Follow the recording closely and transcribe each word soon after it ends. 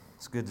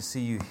It's good to see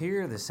you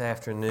here this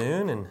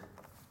afternoon, and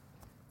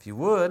if you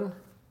would,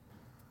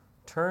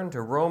 turn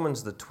to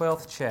Romans the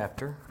 12th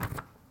chapter.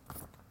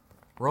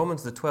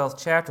 Romans the 12th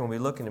chapter, we'll be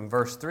looking in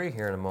verse 3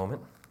 here in a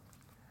moment.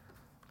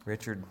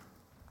 Richard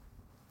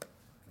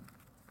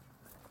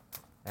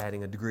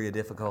adding a degree of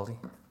difficulty.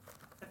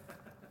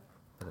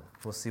 But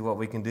we'll see what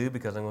we can do,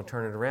 because I'm going to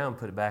turn it around and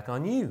put it back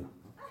on you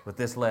with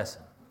this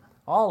lesson.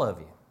 All of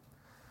you.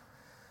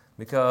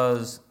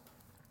 Because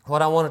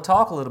what I want to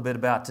talk a little bit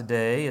about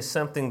today is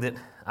something that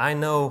I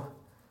know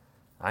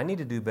I need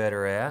to do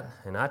better at,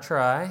 and I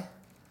try.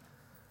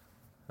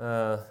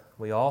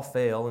 We all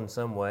fail in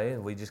some way,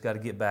 and we just got to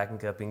get back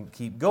and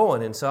keep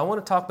going. And so I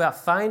want to talk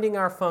about finding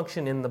our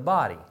function in the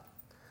body.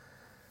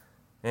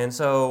 And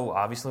so,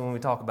 obviously, when we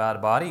talk about a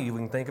body, we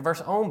can think of our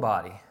own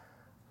body.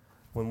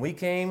 When we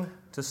came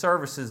to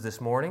services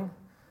this morning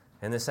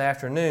and this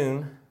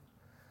afternoon,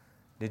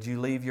 did you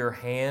leave your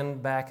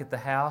hand back at the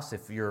house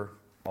if you're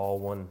all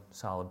one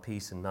solid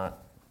piece and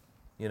not,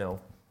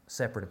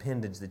 separate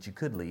appendage that you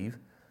could leave?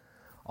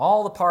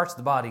 All the parts of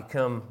the body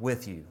come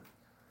with you,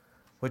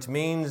 which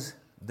means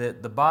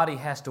that the body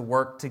has to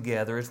work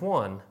together as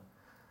one.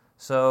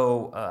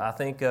 So I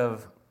think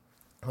of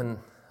when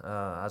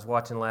I was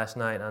watching last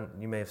night,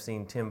 you may have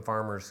seen Tim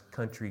Farmer's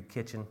Country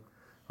Kitchen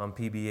on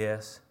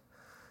PBS.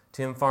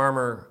 Tim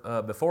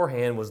Farmer,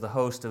 beforehand, was the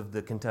host of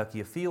the Kentucky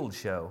Afield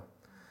show.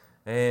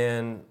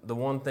 And the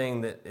one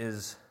thing that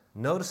is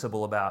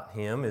noticeable about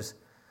him is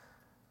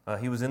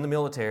he was in the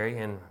military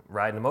and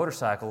riding a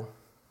motorcycle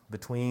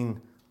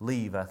between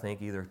leave, I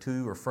think, either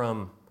to or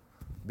from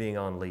being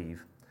on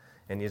leave.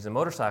 And he was in a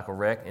motorcycle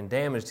wreck and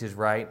damaged his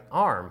right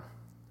arm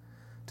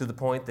to the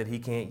point that he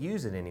can't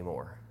use it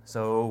anymore.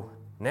 So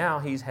now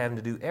he's having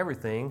to do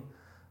everything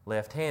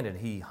left-handed.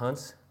 He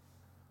hunts,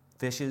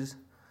 fishes,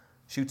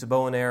 shoots a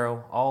bow and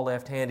arrow, all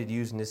left-handed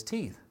using his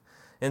teeth.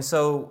 And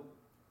so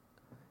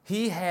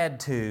he had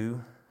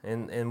to,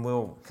 and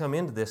we'll come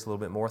into this a little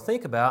bit more,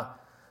 think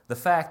about the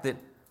fact that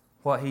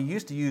what he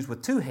used to use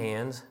with two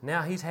hands,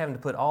 now he's having to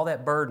put all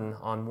that burden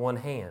on one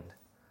hand.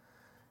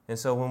 And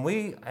so when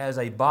we, as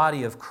a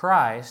body of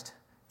Christ,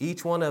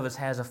 each one of us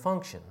has a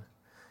function.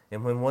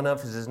 And when one of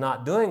us is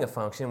not doing a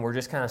function, we're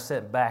just kind of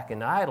set back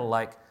and idle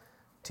like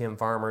Tim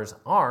Farmer's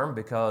arm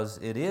because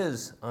it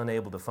is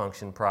unable to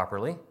function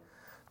properly.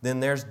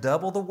 Then there's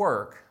double the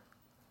work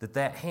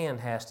that hand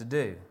has to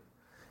do.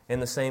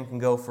 And the same can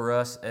go for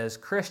us as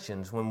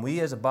Christians. When we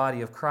as a body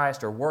of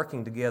Christ are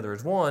working together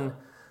as one,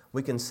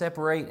 we can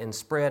separate and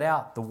spread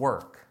out the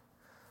work.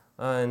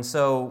 And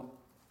so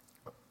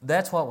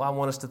that's what I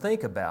want us to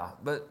think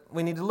about. But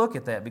we need to look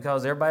at that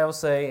because everybody will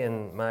say,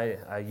 and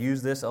I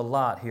use this a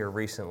lot here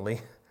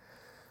recently,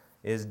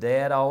 is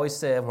Dad always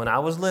said when I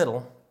was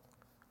little,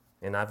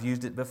 and I've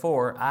used it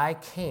before, I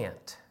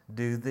can't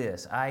do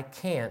this, I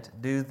can't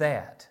do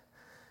that.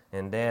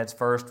 And Dad's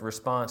first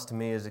response to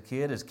me as a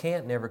kid is,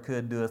 can't, never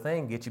could, do a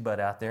thing, get your butt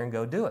out there and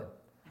go do it.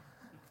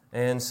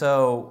 And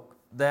so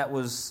that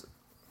was,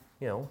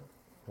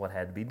 what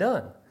had to be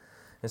done.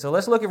 And so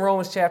let's look at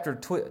Romans chapter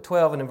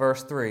 12 and in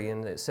verse 3,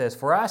 and it says,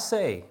 For I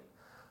say,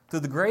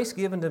 through the grace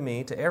given to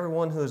me, to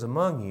everyone who is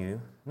among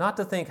you, not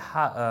to think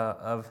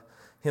of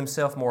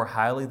himself more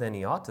highly than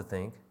he ought to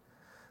think,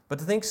 but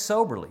to think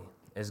soberly,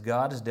 as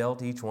God has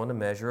dealt each one a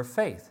measure of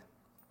faith.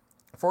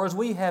 For as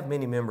we have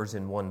many members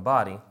in one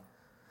body,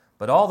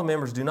 but all the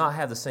members do not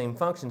have the same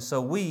function,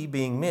 so we,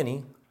 being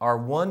many, are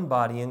one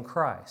body in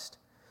Christ,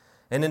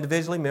 and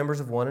individually members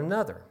of one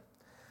another.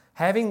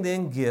 Having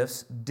then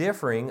gifts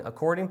differing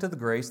according to the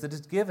grace that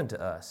is given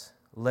to us,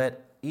 let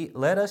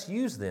us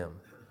use them.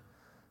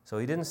 So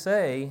he didn't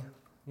say,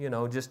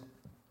 just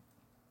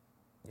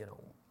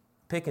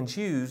pick and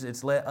choose.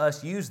 It's let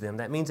us use them.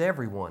 That means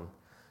everyone,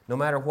 no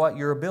matter what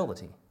your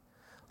ability.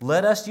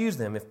 Let us use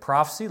them. If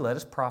prophecy, let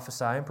us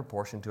prophesy in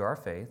proportion to our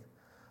faith.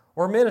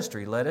 Or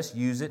ministry, let us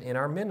use it in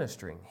our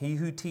ministering. He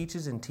who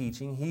teaches in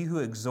teaching, he who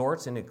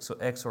exhorts in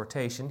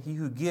exhortation, he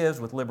who gives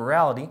with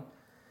liberality,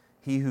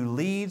 he who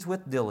leads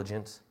with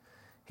diligence,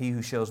 he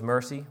who shows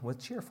mercy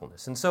with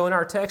cheerfulness. And so in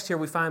our text here,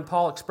 we find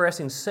Paul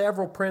expressing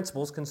several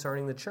principles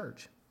concerning the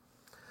church.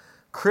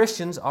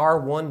 Christians are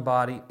one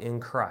body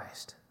in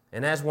Christ.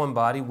 And as one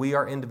body, we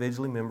are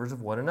individually members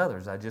of one another.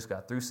 As I just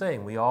got through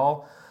saying, we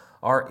all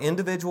are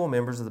individual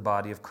members of the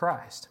body of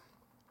Christ.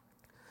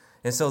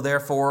 And so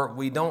therefore,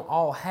 we don't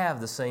all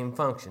have the same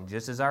function.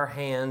 Just as our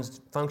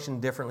hands function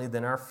differently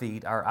than our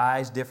feet, our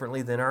eyes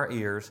differently than our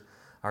ears,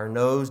 our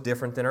nose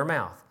different than our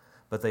mouth.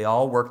 But they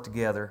all work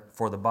together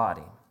for the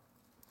body.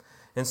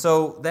 And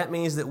so that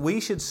means that we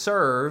should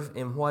serve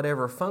in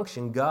whatever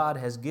function God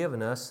has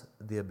given us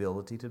the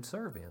ability to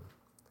serve in.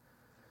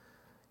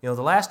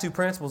 The last two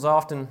principles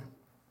often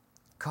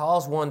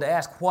cause one to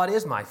ask, what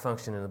is my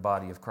function in the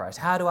body of Christ?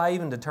 How do I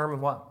even determine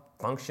what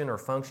function or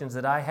functions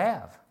that I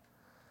have?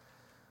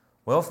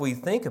 Well, if we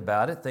think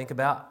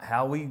about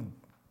how we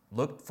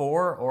look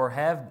for or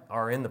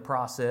are in the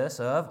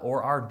process of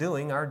or are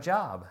doing our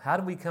job. How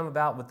do we come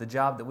about with the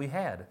job that we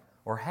had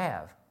or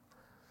have?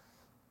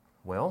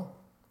 Well,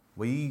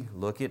 we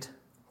look at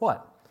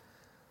what?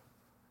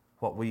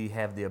 what we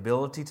have the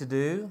ability to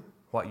do,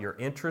 what your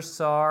interests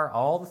are,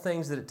 all the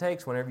things that it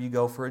takes whenever you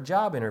go for a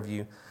job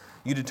interview.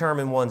 You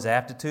determine one's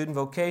aptitude and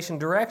vocation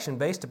direction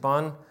based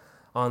upon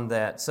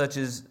that, such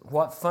as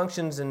what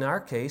functions, in our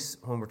case,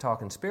 when we're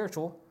talking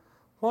spiritual,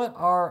 what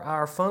are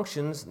our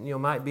functions,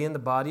 might be in the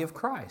body of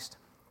Christ.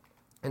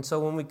 And so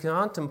when we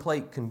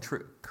contemplate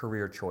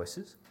career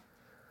choices,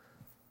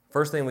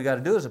 first thing we got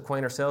to do is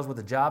acquaint ourselves with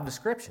the job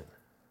description.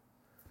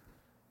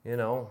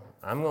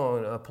 I'm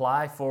going to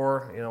apply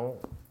for,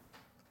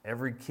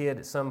 every kid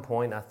at some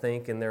point, I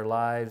think, in their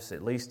lives,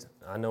 at least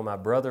I know my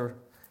brother,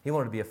 he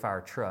wanted to be a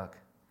fire truck,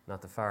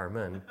 not the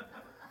fireman.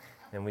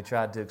 And we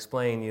tried to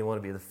explain, you want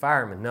to be the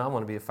fireman. No, I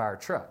want to be a fire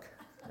truck.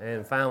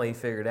 And finally he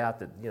figured out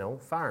that,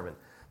 fireman.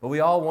 But we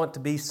all want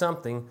to be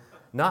something,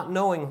 not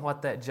knowing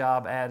what that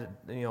job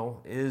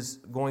is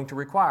going to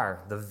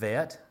require. The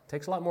vet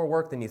takes a lot more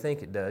work than you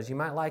think it does. You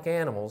might like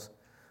animals.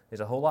 There's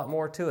a whole lot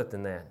more to it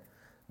than that.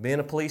 Being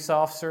a police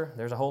officer,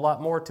 there's a whole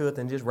lot more to it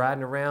than just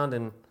riding around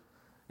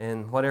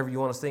and whatever you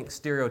want to think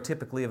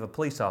stereotypically of a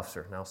police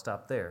officer. And I'll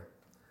stop there.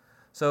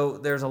 So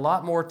there's a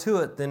lot more to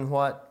it than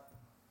what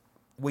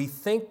we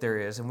think there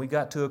is, and we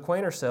got to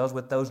acquaint ourselves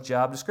with those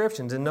job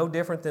descriptions. And no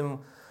different than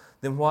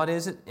what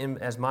is it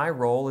as my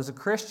role as a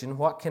Christian,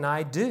 what can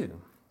I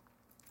do?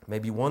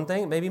 Maybe one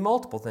thing, maybe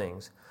multiple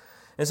things.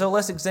 And so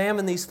let's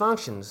examine these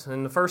functions.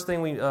 And the first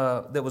thing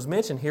that was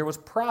mentioned here was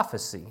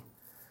prophecy.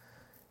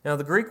 Now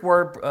the Greek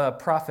word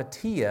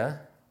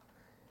prophetia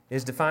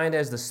is defined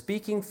as the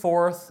speaking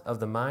forth of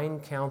the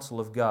mind counsel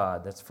of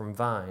God. That's from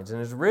Vines.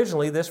 And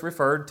originally this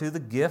referred to the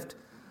gift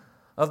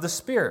of the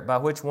Spirit by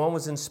which one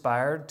was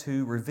inspired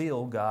to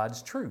reveal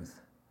God's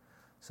truth.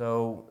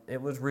 So it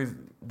was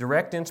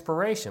direct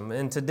inspiration.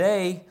 And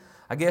today,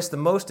 I guess the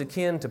most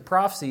akin to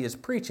prophecy is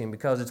preaching,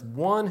 because it's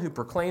one who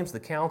proclaims the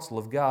counsel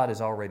of God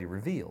is already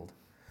revealed.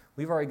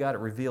 We've already got it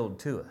revealed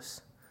to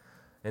us.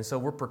 And so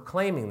we're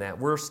proclaiming that.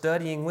 We're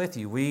studying with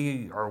you.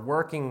 We are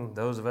working,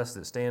 those of us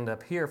that stand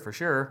up here for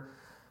sure,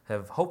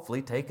 have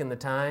hopefully taken the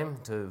time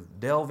to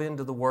delve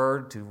into the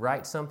Word, to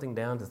write something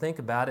down, to think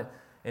about it,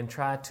 and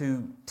try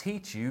to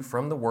teach you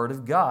from the Word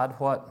of God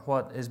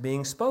what is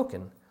being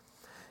spoken.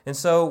 And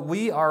so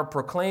we are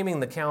proclaiming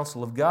the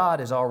counsel of God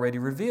is already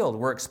revealed.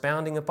 We're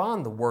expounding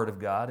upon the Word of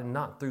God and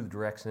not through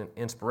direct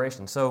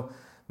inspiration. So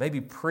maybe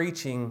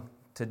preaching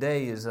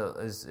today is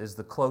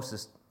the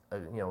closest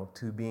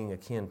to being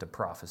akin to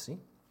prophecy.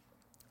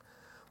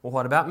 Well,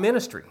 what about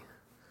ministry?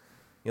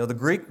 The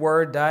Greek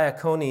word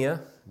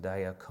diakonia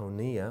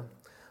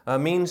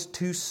means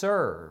to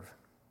serve.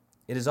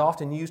 It is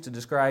often used to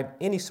describe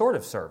any sort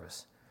of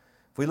service.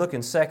 If we look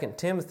in 2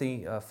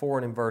 Timothy 4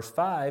 and in verse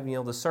 5,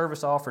 the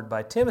service offered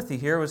by Timothy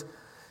here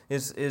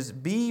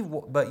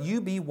but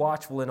you be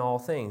watchful in all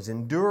things,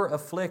 endure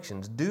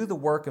afflictions, do the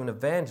work of an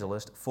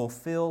evangelist,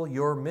 fulfill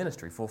your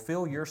ministry,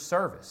 fulfill your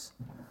service,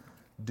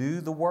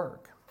 do the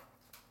work.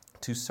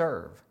 To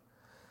serve.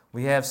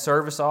 We have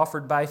service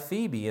offered by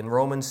Phoebe in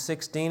Romans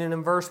 16 and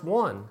in verse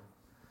 1.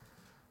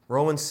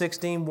 Romans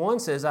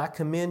 16:1 says, I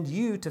commend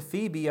you to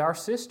Phoebe, our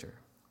sister,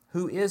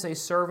 who is a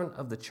servant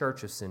of the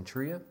church of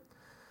Centuria,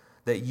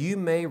 that you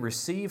may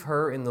receive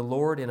her in the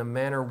Lord in a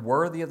manner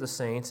worthy of the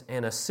saints,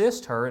 and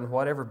assist her in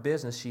whatever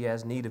business she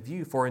has need of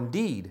you. For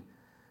indeed,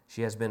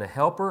 she has been a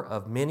helper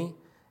of many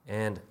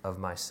and of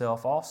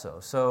myself also.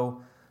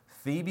 So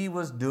Phoebe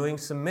was doing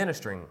some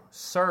ministering,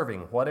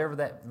 serving, whatever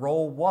that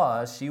role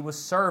was, she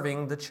was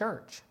serving the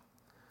church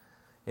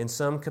in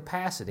some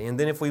capacity. And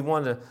then if we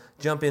want to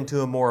jump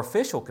into a more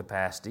official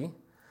capacity,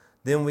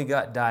 then we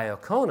got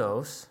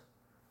diakonos,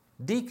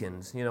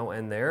 deacons,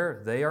 and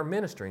they are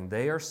ministering,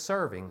 they are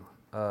serving.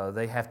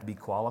 They have to be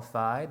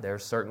qualified. There are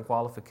certain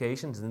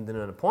qualifications, and then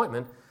an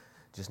appointment.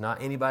 Just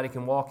not anybody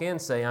can walk in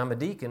and say, I'm a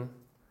deacon.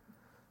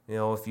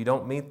 If you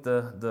don't meet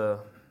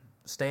the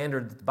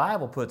standard that the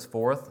Bible puts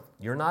forth,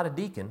 you're not a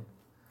deacon.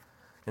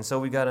 And so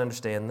we've got to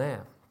understand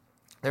that.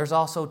 There's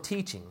also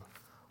teaching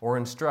or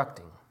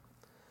instructing.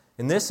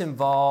 And this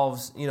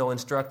involves,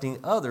 instructing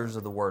others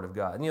of the Word of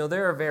God.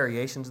 There are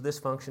variations of this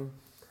function.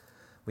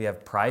 We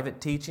have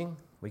private teaching.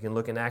 We can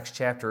look in Acts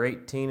chapter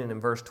 18 and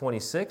in verse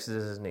 26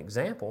 as an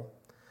example.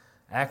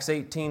 Acts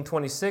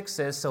 18:26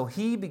 says, So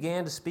he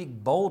began to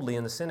speak boldly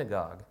in the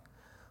synagogue.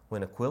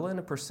 When Aquila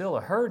and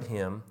Priscilla heard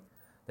him,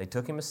 they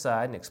took him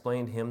aside and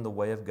explained to him the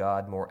way of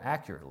God more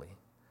accurately.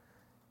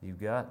 You've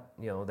got,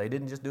 they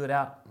didn't just do it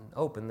out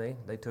open.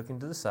 They took him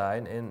to the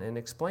side and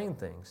explained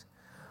things.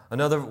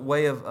 Another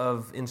way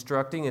of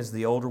instructing is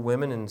the older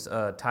women in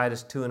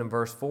Titus 2 and in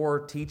verse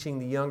 4, teaching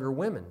the younger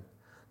women,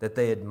 that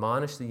they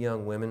admonish the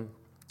young women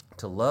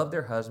to love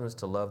their husbands,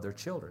 to love their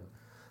children.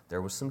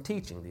 There was some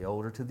teaching, the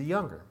older to the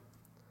younger.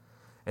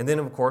 And then,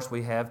 of course,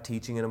 we have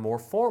teaching in a more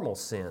formal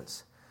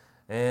sense.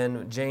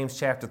 And James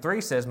chapter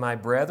 3 says, My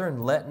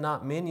brethren, let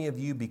not many of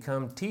you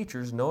become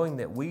teachers, knowing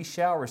that we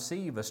shall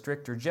receive a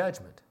stricter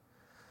judgment.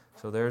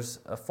 So there's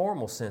a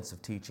formal sense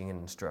of teaching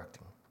and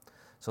instructing.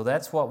 So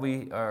that's what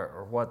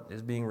what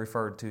is being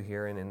referred to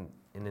here in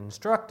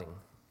instructing.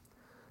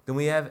 Then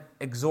we have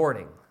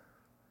exhorting,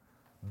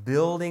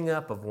 building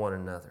up of one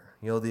another.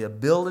 the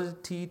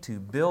ability to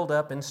build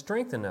up and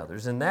strengthen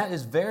others. And that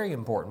is very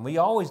important. We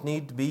always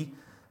need to be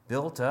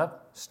built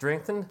up,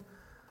 strengthened,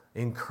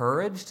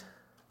 encouraged.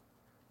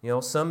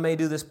 Some may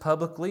do this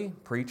publicly,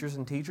 preachers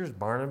and teachers.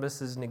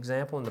 Barnabas is an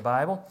example in the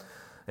Bible,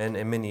 and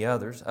many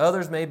others.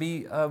 Others may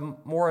be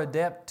more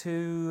adept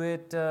to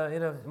it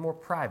in a more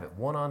private,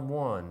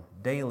 one-on-one,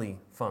 daily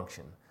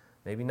function.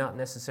 Maybe not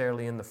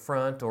necessarily in the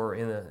front or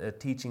in a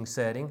teaching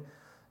setting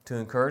to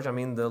encourage.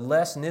 The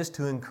lesson is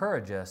to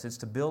encourage us. It's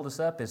to build us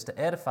up. It's to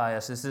edify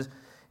us.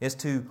 It's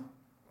to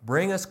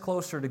bring us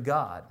closer to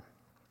God.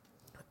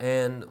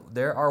 And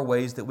there are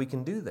ways that we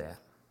can do that.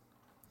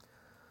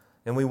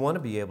 And we want to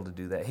be able to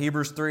do that.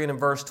 Hebrews 3 and in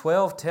verse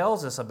 12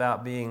 tells us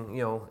about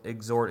being,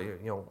 exhorted,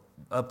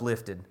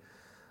 uplifted.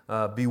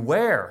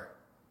 Beware,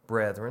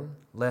 brethren,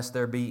 lest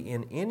there be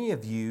in any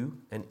of you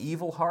an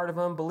evil heart of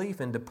unbelief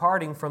in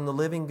departing from the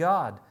living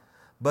God.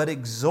 But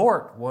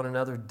exhort one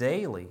another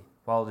daily,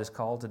 while it is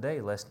called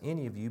today, lest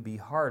any of you be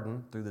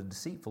hardened through the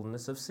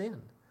deceitfulness of sin.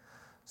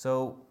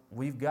 So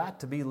we've got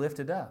to be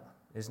lifted up.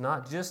 It's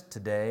not just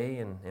today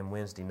and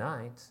Wednesday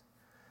nights.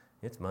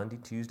 It's Monday,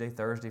 Tuesday,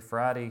 Thursday,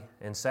 Friday,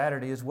 and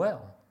Saturday as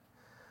well.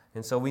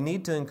 And so we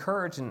need to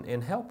encourage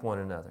and help one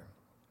another.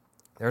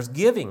 There's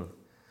giving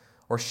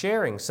or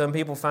sharing. Some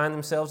people find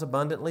themselves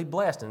abundantly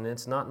blessed, and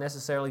it's not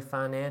necessarily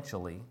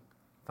financially.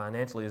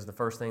 Financially is the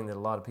first thing that a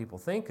lot of people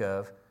think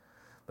of.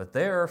 But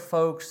there are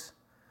folks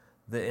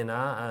that,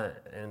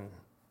 and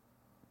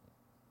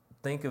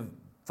think of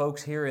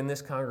folks here in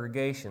this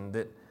congregation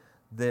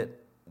that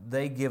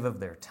they give of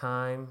their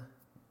time,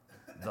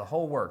 the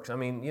whole works.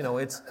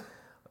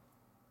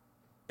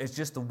 It's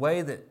just the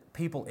way that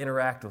people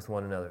interact with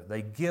one another.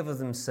 They give of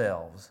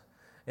themselves.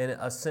 And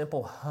a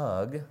simple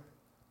hug,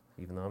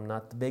 even though I'm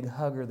not the big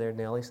hugger there,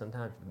 Nellie,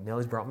 sometimes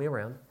Nellie's brought me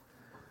around.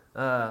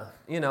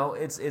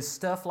 It's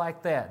stuff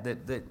like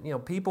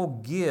that people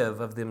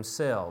give of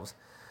themselves.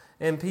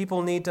 And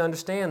people need to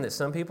understand that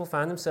some people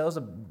find themselves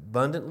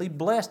abundantly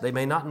blessed. They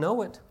may not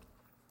know it.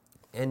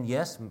 And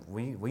yes,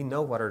 we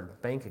know what our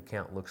bank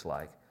account looks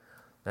like.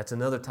 That's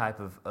another type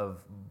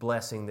of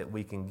blessing that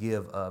we can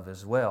give of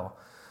as well.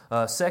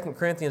 2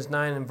 Corinthians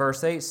 9 and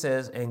verse 8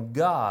 says, "And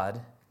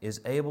God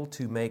is able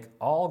to make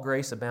all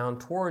grace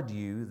abound toward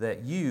you,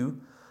 that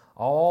you,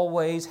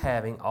 always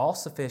having all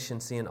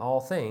sufficiency in all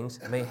things,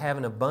 may have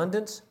an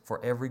abundance for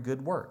every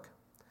good work.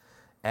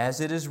 As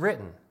it is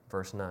written,"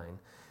 verse 9,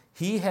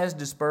 "He has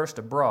dispersed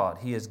abroad,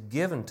 He has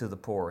given to the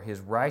poor,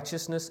 His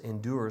righteousness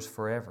endures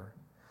forever.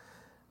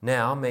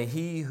 Now may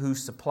He who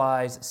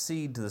supplies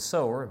seed to the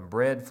sower and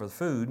bread for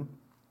food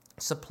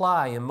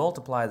supply and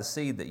multiply the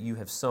seed that you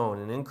have sown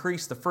and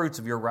increase the fruits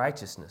of your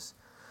righteousness,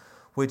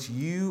 which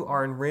you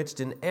are enriched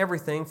in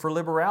everything for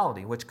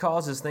liberality, which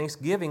causes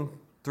thanksgiving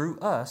through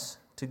us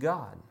to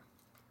God."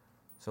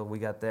 So we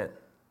got that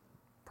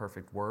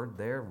perfect word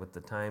there with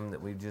the time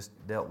that we've just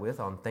dealt with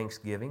on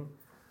Thanksgiving,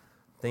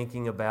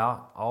 thinking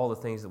about all the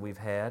things that we've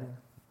had.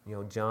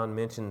 John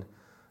mentioned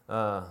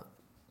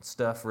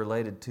stuff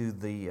related to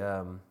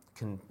the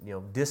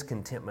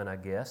discontentment, I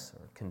guess,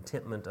 or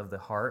contentment of the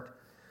heart.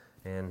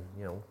 And,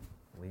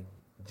 we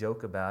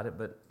joke about it,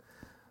 but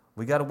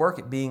we got to work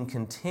at being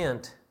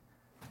content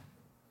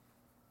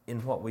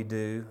in what we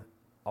do,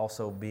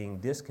 also being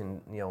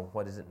discontent,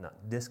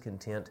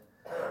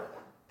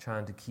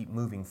 trying to keep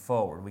moving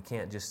forward. We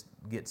can't just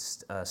get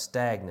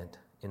stagnant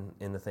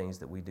in the things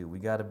that we do. We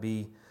got to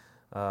be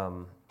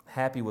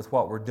happy with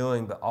what we're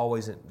doing, but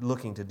always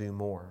looking to do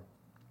more.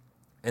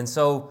 And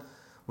so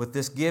with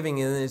this giving,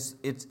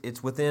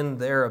 it's within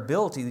their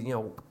ability,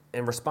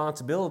 and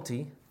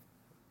responsibility,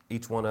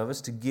 each one of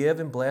us, to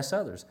give and bless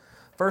others.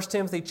 1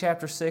 Timothy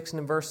chapter 6 and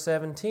in verse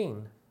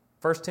 17.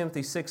 1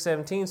 Timothy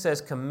 6:17 says,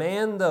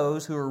 "Command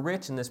those who are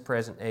rich in this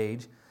present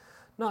age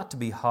not to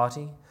be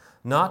haughty,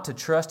 not to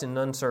trust in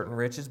uncertain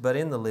riches, but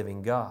in the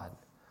living God,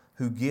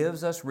 who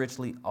gives us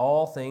richly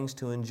all things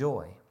to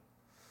enjoy.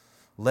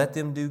 Let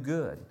them do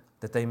good,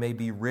 that they may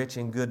be rich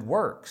in good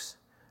works,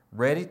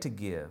 ready to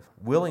give,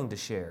 willing to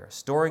share,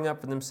 storing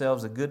up for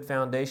themselves a good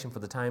foundation for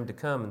the time to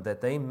come, and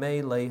that they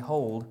may lay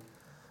hold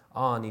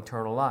on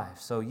eternal life."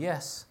 So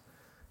yes,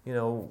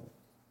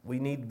 we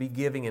need to be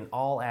giving in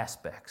all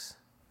aspects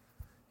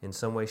in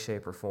some way,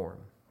 shape, or form.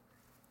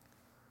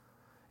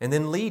 And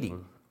then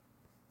leading.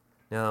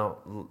 Now,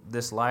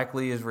 this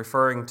likely is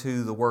referring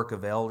to the work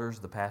of elders,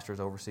 the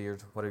pastors,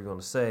 overseers, whatever you're going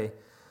to say.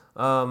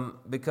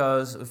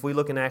 Because if we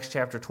look in Acts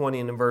chapter 20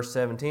 and in verse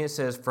 17, it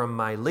says, "From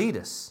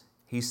Miletus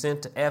he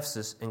sent to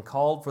Ephesus and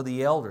called for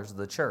the elders of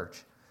the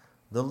church,"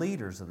 the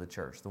leaders of the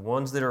church, the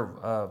ones that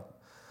are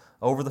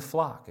over the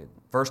flock.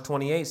 Verse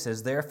 28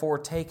 says, "Therefore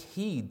take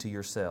heed to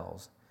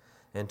yourselves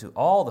and to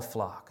all the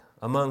flock,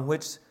 among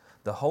which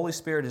the Holy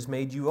Spirit has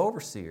made you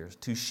overseers,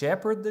 to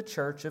shepherd the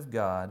church of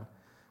God,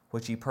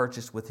 which He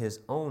purchased with His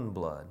own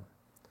blood."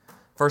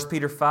 1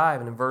 Peter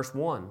 5 and in verse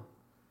 1.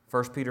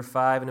 1 Peter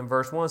 5 and in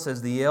verse 1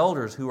 says, "The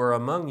elders who are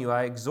among you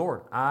I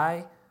exhort,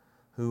 I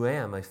who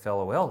am a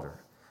fellow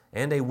elder,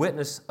 and a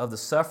witness of the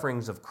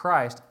sufferings of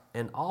Christ,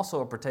 and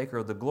also a partaker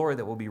of the glory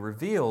that will be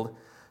revealed,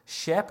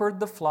 shepherd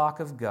the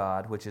flock of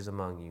God which is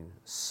among you,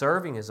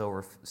 serving as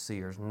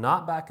overseers,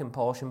 not by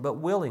compulsion, but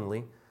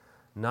willingly,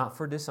 not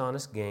for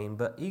dishonest gain,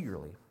 but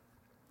eagerly.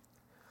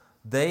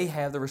 They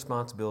have the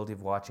responsibility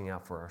of watching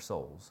out for our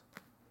souls.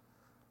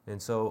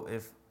 And so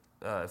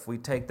if we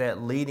take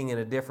that leading in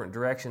a different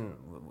direction,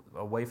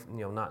 away from,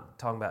 not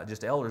talking about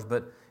just elders,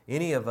 but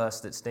any of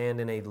us that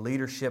stand in a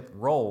leadership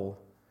role,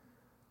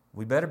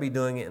 we better be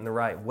doing it in the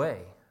right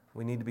way.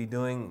 We need to be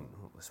doing,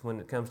 when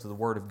it comes to the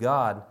Word of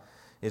God,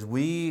 is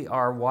we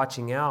are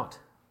watching out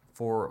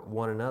for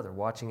one another,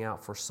 watching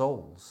out for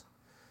souls.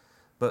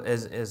 But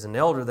as an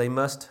elder, they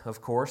must,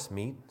 of course,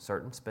 meet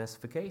certain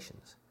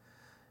specifications.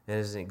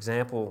 As an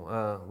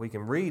example, we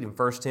can read in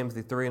 1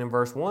 Timothy 3 and in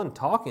verse 1,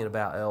 talking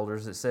about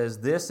elders, it says,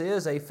 "This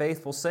is a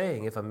faithful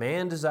saying. If a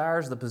man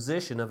desires the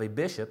position of a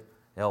bishop,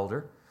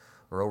 elder,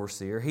 or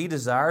overseer, he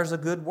desires a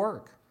good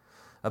work.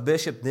 A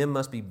bishop then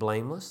must be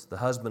blameless, the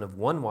husband of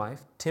one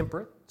wife,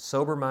 temperate,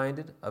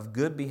 sober-minded, of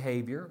good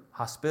behavior,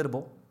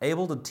 hospitable,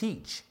 able to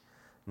teach,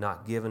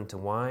 not given to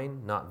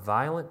wine, not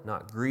violent,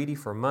 not greedy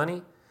for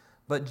money,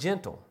 but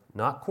gentle,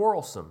 not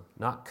quarrelsome,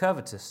 not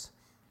covetous,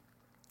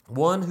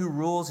 one who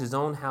rules his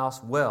own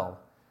house well,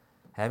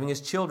 having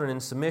his children in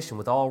submission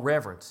with all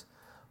reverence.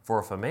 For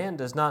if a man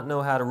does not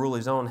know how to rule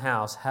his own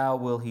house, how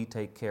will he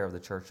take care of the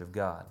church of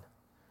God?"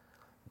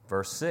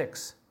 Verse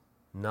 6,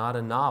 "Not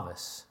a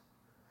novice,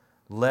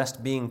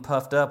 lest being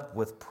puffed up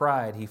with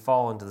pride he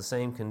fall into the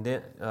same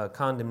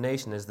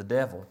condemnation as the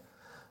devil.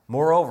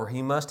 Moreover,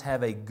 he must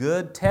have a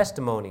good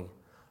testimony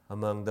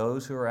among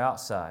those who are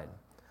outside,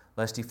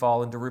 lest he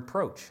fall into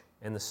reproach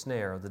and the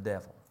snare of the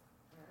devil."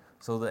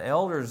 So the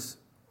elders,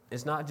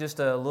 it's not just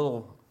a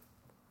little,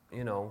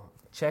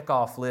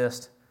 check-off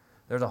list.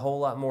 There's a whole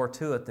lot more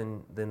to it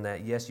than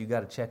that. Yes, you got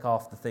to check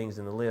off the things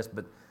in the list,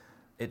 but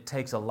it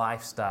takes a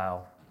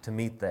lifestyle to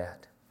meet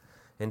that.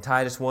 In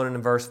Titus 1 and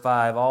in verse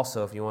 5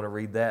 also, if you want to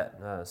read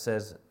that,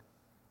 says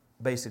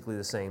basically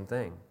the same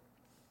thing.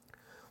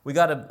 We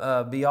got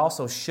to be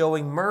also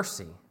showing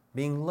mercy,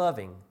 being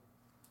loving.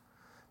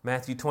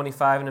 Matthew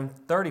 25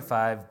 and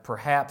 35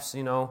 perhaps,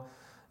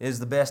 is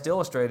the best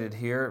illustrated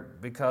here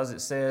because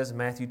it says,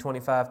 Matthew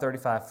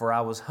 25:35, "For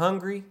I was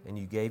hungry and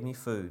you gave me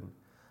food.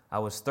 I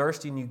was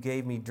thirsty and you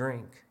gave me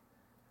drink.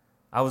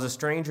 I was a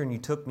stranger and you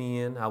took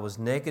me in. I was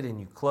naked and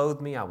you clothed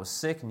me. I was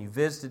sick and you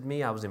visited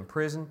me. I was in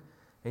prison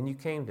and you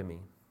came to me."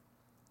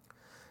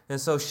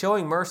 And so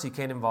showing mercy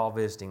can involve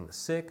visiting the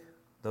sick,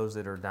 those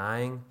that are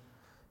dying,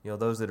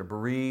 those that are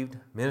bereaved,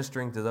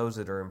 ministering to those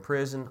that are in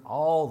prison,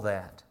 all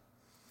that.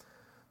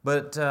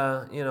 But,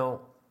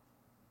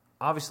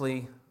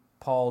 obviously,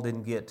 Paul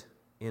didn't get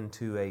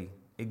into a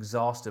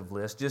exhaustive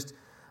list.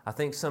 I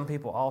think some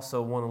people also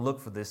want to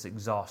look for this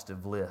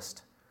exhaustive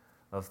list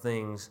of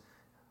things.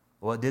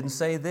 Well, it didn't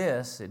say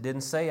this. It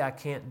didn't say I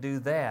can't do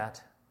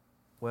that.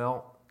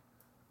 Well,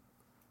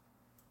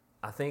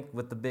 I think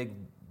with the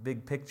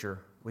big picture,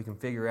 we can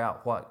figure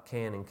out what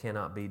can and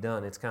cannot be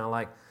done. It's kind of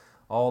like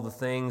all the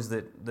things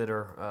that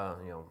are,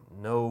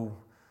 no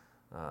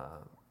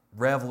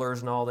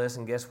revelers and all this,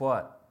 and guess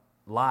what?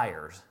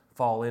 Liars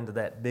fall into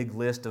that big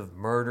list of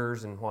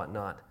murders and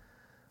whatnot.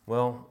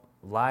 Well,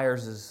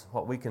 liars is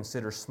what we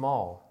consider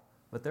small,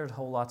 but there's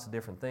whole lots of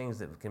different things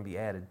that can be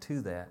added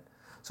to that.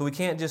 So we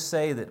can't just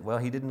say that, well,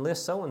 he didn't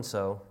list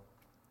so-and-so,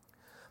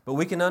 but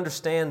we can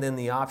understand then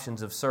the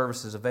options of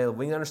services available.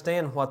 We can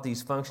understand what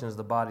these functions of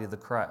the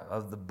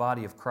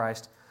body of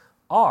Christ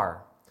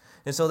are.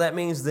 And so that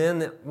means then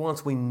that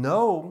once we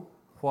know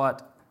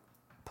what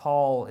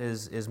Paul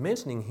is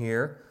mentioning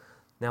here,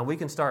 now we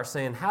can start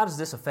saying, how does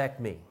this affect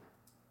me?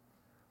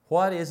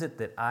 What is it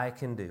that I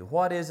can do?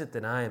 What is it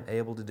that I am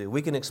able to do?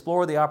 We can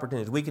explore the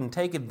opportunities. We can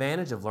take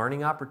advantage of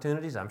learning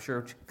opportunities. I'm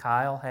sure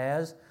Kyle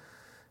has,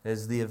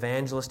 as the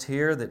evangelist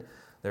here, that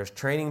there's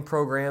training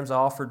programs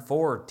offered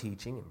for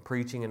teaching and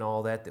preaching and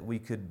all that we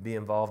could be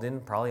involved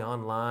in, probably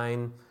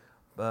online,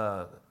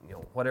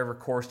 whatever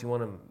course you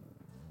want to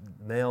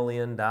mail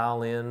in,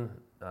 dial in,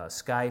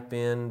 Skype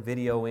in,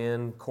 video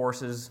in,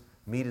 courses,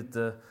 meet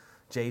at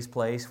Jay's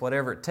place,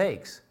 whatever it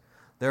takes.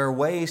 There are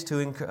ways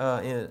to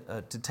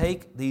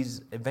take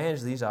advantage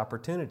of these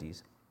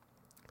opportunities.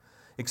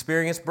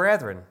 Experienced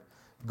brethren,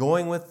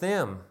 going with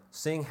them,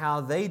 seeing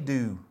how they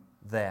do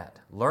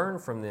that. Learn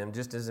from them,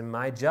 just as in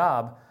my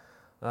job,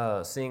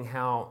 seeing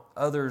how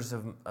others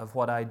of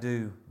what I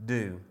do,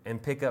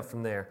 and pick up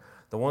from there.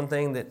 The one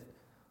thing that,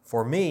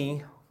 for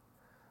me,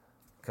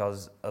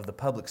 because of the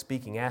public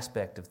speaking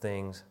aspect of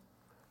things,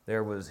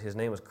 his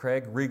name was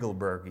Craig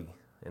Riegelbergy,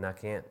 and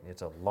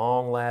it's a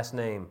long last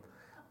name,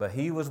 but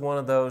he was one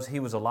of those, he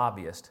was a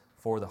lobbyist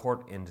for the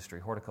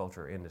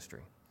horticulture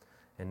industry.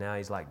 And now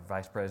he's like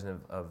vice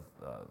president of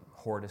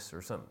Hortus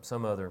or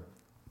some other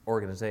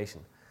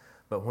organization.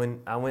 But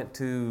when I went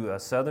to a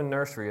Southern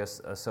Nursery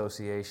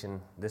Association,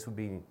 this would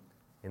be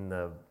in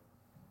the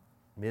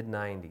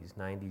mid-90s,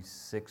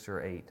 96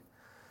 or 8.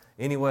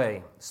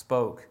 Anyway,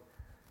 spoke.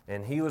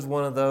 And he was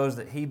one of those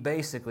that he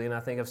basically, and I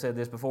think I've said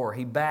this before,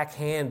 he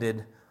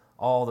backhanded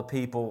all the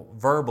people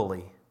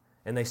verbally.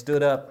 And they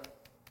stood up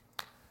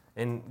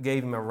and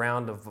gave him a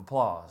round of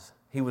applause.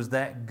 He was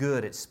that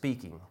good at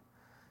speaking.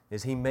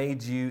 Is he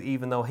made you,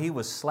 even though he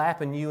was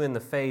slapping you in the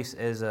face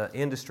as an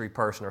industry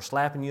person or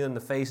slapping you in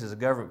the face as a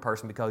government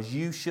person because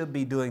you should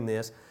be doing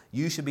this,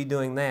 you should be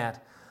doing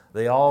that,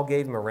 they all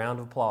gave him a round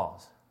of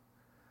applause.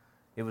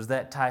 It was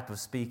that type of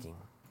speaking.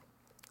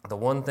 The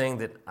one thing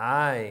that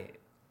I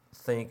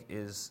think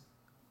is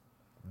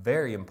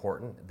very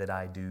important that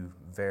I do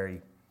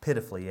very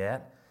pitifully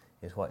at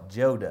is what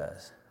Joe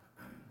does.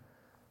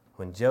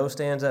 When Joe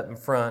stands up in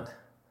front,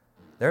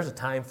 there's a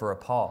time for a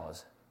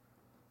pause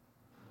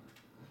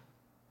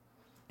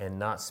and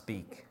not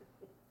speak.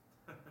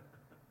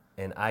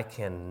 And I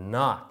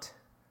cannot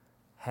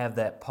have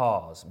that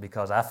pause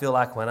because I feel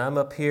like when I'm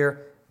up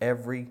here,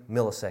 every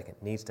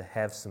millisecond needs to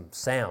have some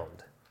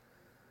sound.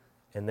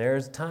 And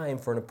there's time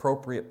for an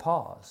appropriate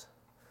pause.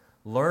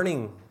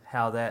 Learning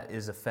how that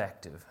is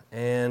effective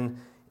and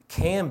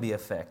can be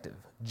effective.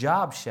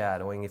 Job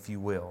shadowing, if you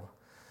will.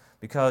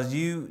 Because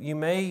you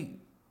may,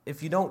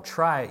 if you don't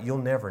try it, you'll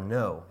never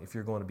know if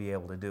you're going to be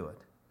able to do it.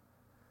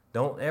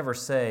 Don't ever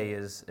say,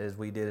 as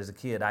we did as a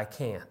kid, I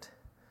can't.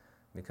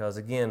 Because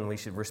again, we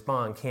should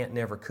respond, can't,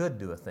 never, could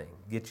do a thing.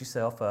 Get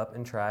yourself up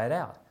and try it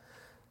out.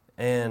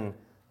 And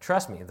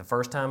trust me, the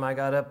first time I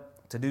got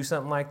up to do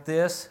something like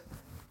this,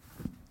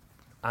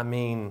 I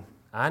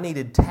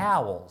needed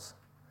towels.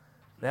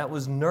 That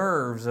was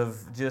nerves of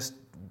just,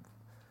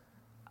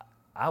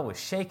 I was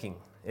shaking,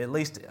 at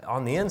least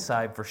on the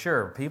inside for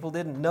sure. People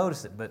didn't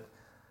notice it, but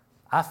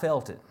I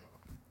felt it.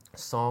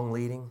 Song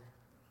leading.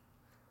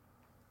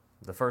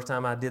 The first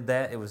time I did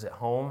that, it was at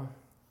home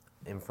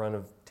in front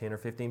of 10 or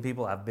 15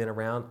 people I've been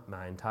around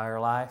my entire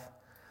life.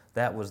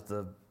 That was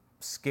the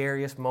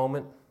scariest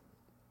moment.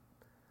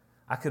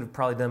 I could have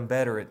probably done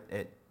better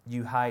at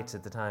U Heights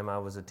at the time I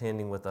was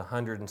attending with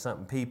 100 and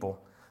something people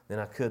than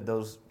I could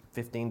those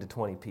 15 to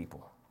 20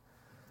 people.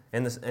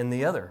 And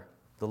the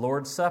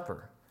Lord's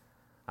Supper.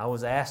 I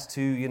was asked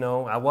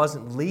to, I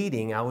wasn't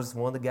leading. I was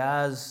one of the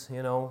guys,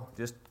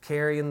 just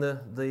carrying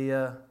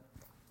the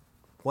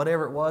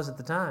whatever it was at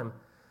the time.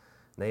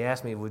 They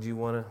asked me, would you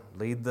want to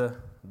lead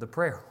the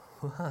prayer?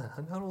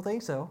 I don't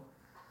think so.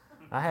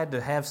 I had to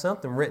have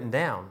something written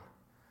down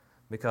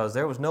because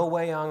there was no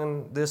way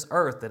on this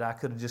earth that I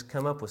could have just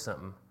come up with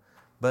something.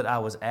 But I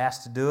was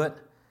asked to do it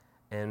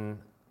and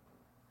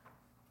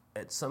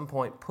at some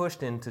point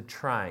pushed into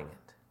trying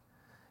it.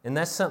 And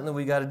that's something that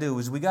we got to do,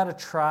 is we got to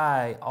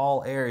try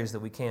all areas that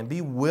we can.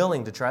 Be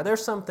willing to try.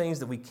 There's some things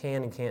that we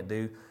can and can't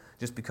do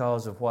just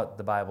because of what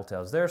the Bible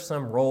tells. There are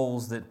some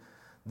roles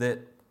that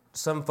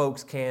some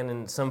folks can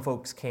and some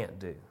folks can't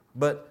do.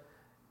 But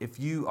if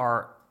you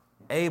are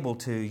able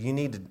to, you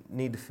need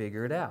to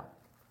figure it out.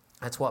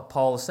 That's what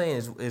Paul is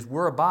saying, is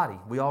we're a body.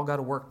 We all got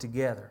to work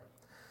together.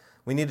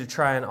 We need to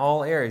try in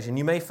all areas. And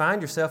you may find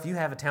yourself, you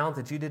have a talent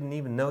that you didn't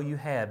even know you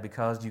had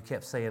because you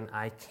kept saying,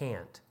 I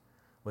can't,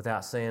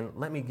 without saying,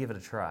 let me give it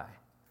a try.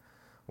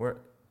 We're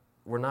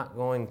not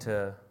going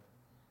to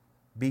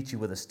beat you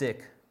with a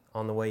stick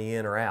on the way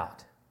in or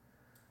out.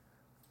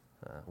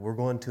 We're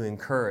going to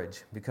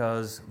encourage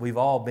because we've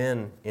all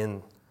been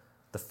in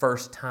the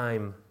first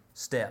time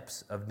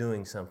steps of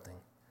doing something.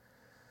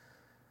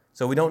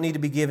 So we don't need to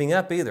be giving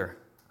up either.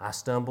 I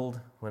stumbled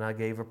when I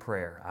gave a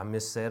prayer. I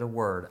missaid a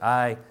word.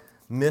 I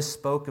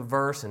misspoke a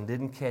verse and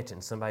didn't catch it.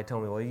 And somebody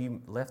told me, well,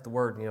 you left the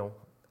word,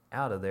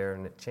 out of there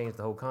and it changed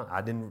the whole context.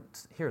 I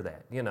didn't hear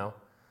that,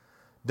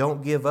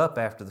 Don't give up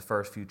after the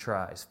first few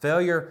tries.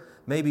 Failure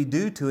may be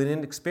due to an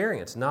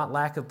inexperience, not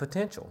lack of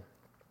potential.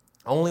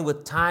 Only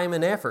with time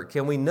and effort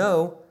can we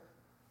know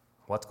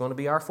what's going to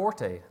be our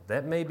forte.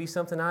 That may be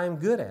something I am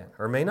good at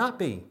or may not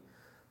be.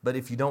 But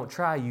if you don't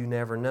try, you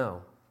never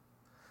know.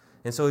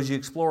 And so as you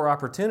explore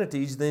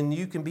opportunities, then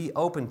you can be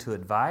open to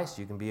advice.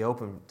 You can be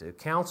open to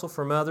counsel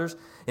from others.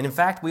 And in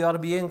fact, we ought to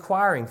be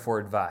inquiring for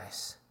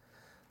advice.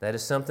 That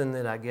is something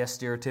that I guess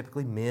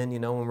stereotypically men,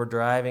 when we're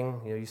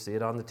driving, you see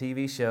it on the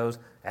TV shows,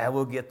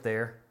 we'll get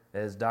there.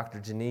 As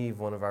Dr. Geneve,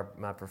 one of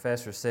my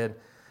professors, said,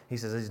 he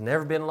says he's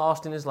never been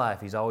lost in his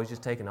life. He's always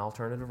just taken an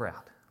alternative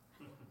route.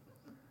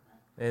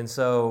 And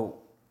so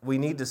we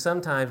need to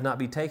sometimes not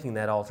be taking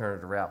that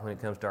alternative route when it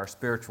comes to our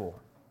spiritual.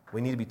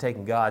 We need to be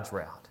taking God's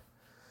route.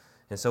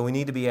 And so we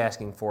need to be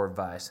asking for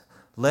advice.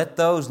 Let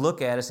those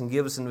look at us and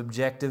give us an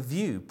objective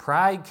view.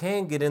 Pride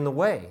can get in the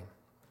way.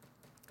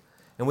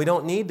 And we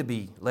don't need to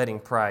be letting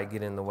pride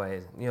get in the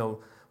way.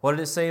 What did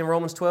it say in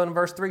Romans 12 and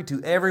verse 3?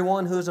 To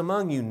everyone who is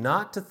among you,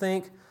 not to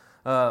think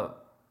of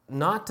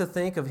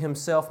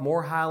himself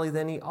more highly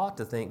than he ought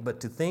to think, but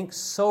to think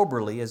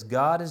soberly as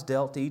God has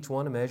dealt to each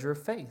one a measure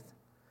of faith.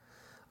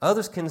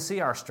 Others can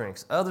see our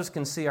strengths. Others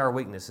can see our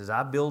weaknesses.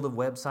 I build a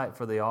website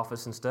for the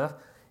office and stuff.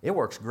 It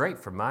works great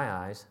from my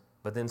eyes.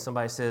 But then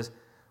somebody says,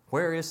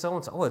 where is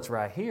so-and-so? Oh, it's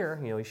right here.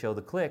 You show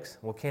the clicks.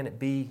 Well, can it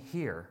be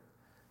here?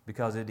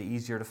 Because it'd be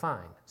easier to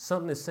find.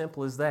 Something as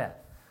simple as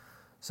that.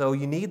 So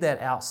you need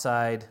that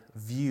outside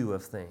view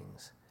of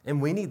things.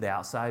 And we need the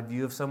outside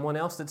view of someone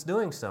else that's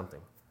doing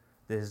something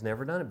that has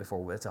never done it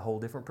before. It's a whole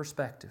different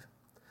perspective.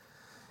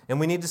 And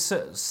we need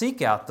to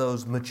seek out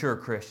those mature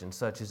Christians,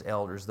 such as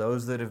elders,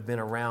 those that have been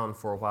around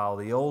for a while,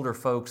 the older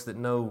folks that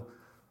know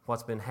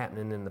what's been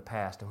happening in the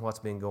past and what's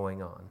been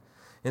going on.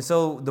 And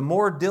so the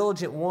more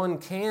diligent one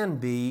can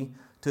be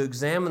to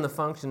examine the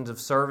functions of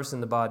service in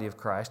the body of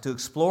Christ, to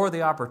explore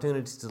the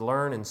opportunities to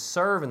learn and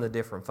serve in the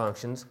different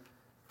functions,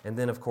 and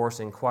then, of course,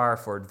 inquire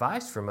for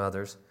advice from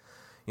others,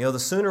 the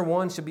sooner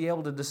one should be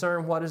able to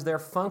discern what is their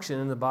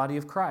function in the body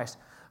of Christ.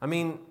 I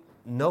mean,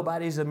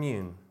 nobody's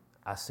immune.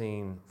 I've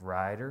seen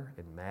Ryder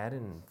and Madden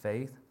and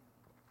Faith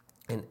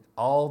and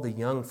all the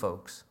young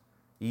folks,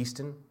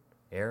 Easton,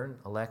 Aaron,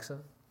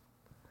 Alexa,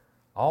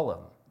 all of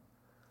them,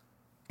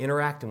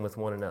 interacting with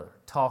one another,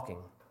 talking.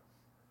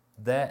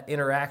 That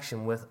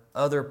interaction with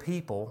other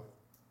people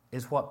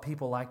is what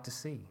people like to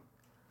see.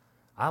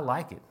 I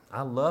like it.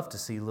 I love to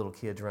see little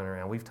kids running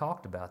around. We've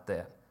talked about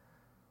that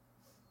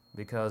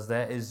because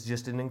that is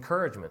just an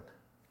encouragement.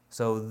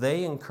 So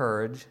they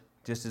encourage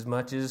just as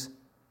much as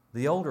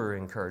the older are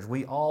encouraged.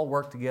 We all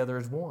work together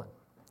as one.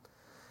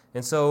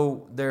 And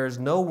so there's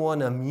no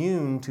one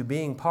immune to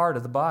being part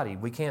of the body.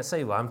 We can't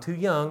say, well, I'm too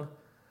young.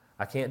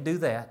 I can't do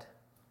that.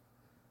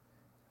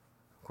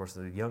 Of course,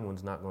 the young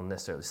one's not going to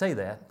necessarily say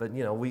that, but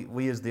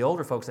we as the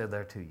older folks say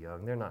they're too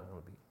young. They're not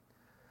going to be.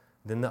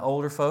 Then the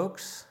older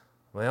folks,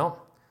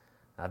 well,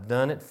 I've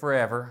done it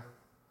forever.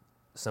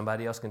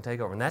 Somebody else can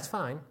take over, and that's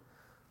fine.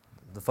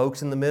 The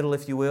folks in the middle,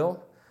 if you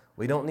will,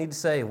 we don't need to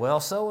say, well,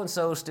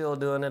 so-and-so's still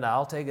doing it,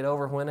 I'll take it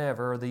over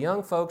whenever. Or the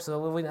young folks,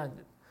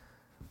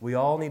 we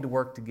all need to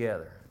work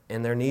together,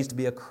 and there needs to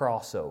be a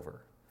crossover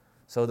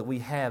so that we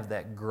have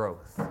that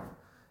growth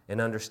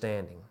and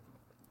understanding.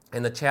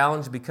 And the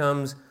challenge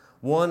becomes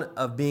one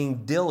of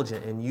being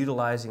diligent in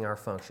utilizing our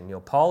function.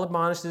 Paul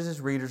admonishes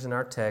his readers in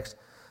our text,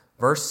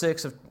 verse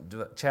 6 of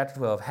chapter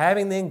 12,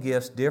 having then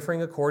gifts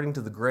differing according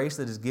to the grace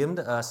that is given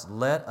to us,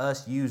 let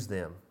us use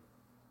them.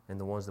 And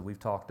the ones that we've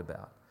talked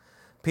about.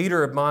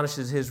 Peter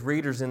admonishes his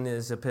readers in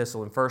his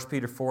epistle in 1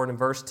 Peter 4 and in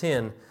verse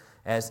 10,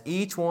 as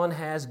each one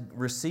has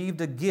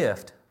received a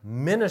gift,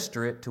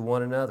 minister it to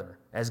one another,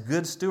 as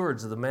good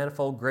stewards of the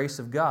manifold grace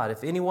of God.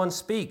 If anyone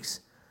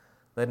speaks,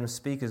 let him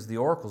speak as the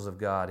oracles of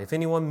God. If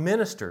anyone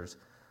ministers,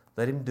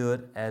 let him do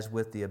it as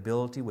with the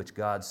ability which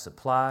God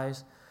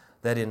supplies,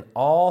 that in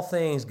all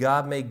things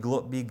God may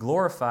be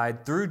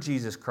glorified through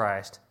Jesus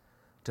Christ,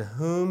 to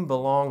whom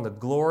belong the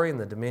glory and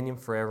the dominion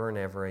forever and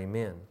ever.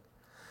 Amen.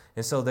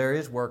 And so there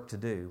is work to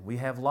do. We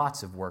have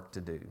lots of work to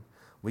do.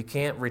 We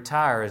can't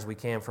retire as we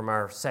can from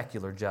our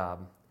secular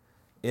job.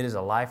 It is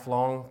a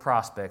lifelong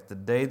prospect. The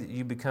day that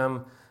you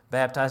become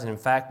baptized, and in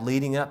fact,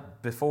 leading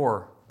up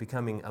before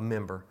becoming a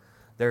member,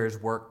 there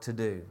is work to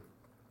do.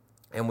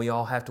 And we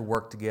all have to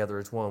work together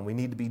as one. We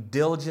need to be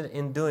diligent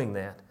in doing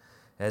that,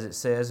 as it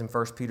says in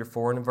 1 Peter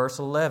 4 and in verse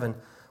 11,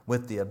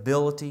 with the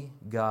ability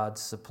God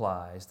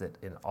supplies, that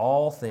in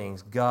all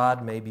things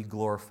God may be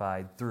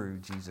glorified through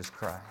Jesus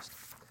Christ.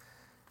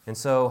 And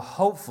so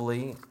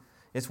hopefully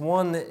it's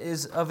one that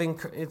is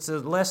it's a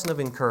lesson of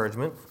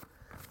encouragement,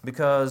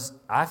 because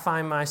I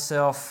find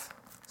myself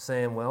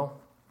saying,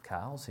 well,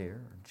 Kyle's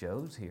here, or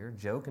Joe's here,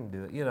 Joe can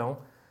do it.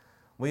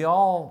 We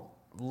all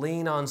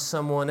lean on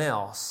someone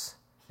else,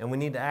 and we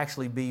need to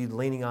actually be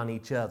leaning on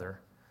each other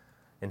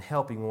and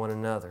helping one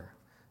another,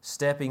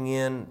 stepping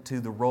into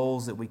the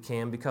roles that we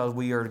can, because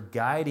we are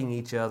guiding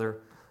each other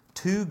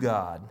to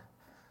God,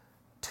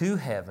 to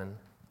heaven,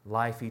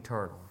 life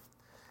eternal.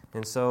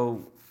 And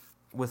so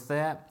with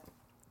that,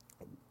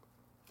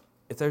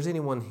 if there's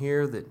anyone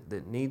here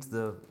that needs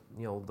the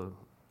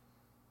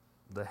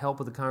help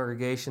of the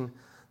congregation,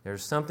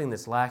 there's something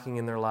that's lacking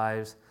in their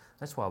lives,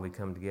 that's why we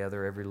come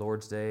together every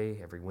Lord's Day,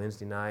 every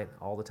Wednesday night,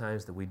 all the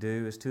times that we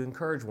do, is to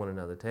encourage one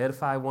another, to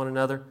edify one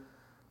another,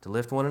 to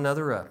lift one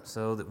another up,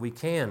 so that we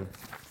can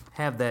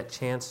have that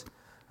chance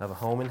of a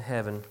home in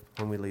heaven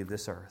when we leave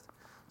this earth.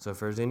 So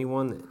if there's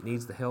anyone that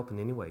needs the help in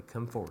any way,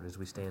 come forward as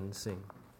we stand and sing.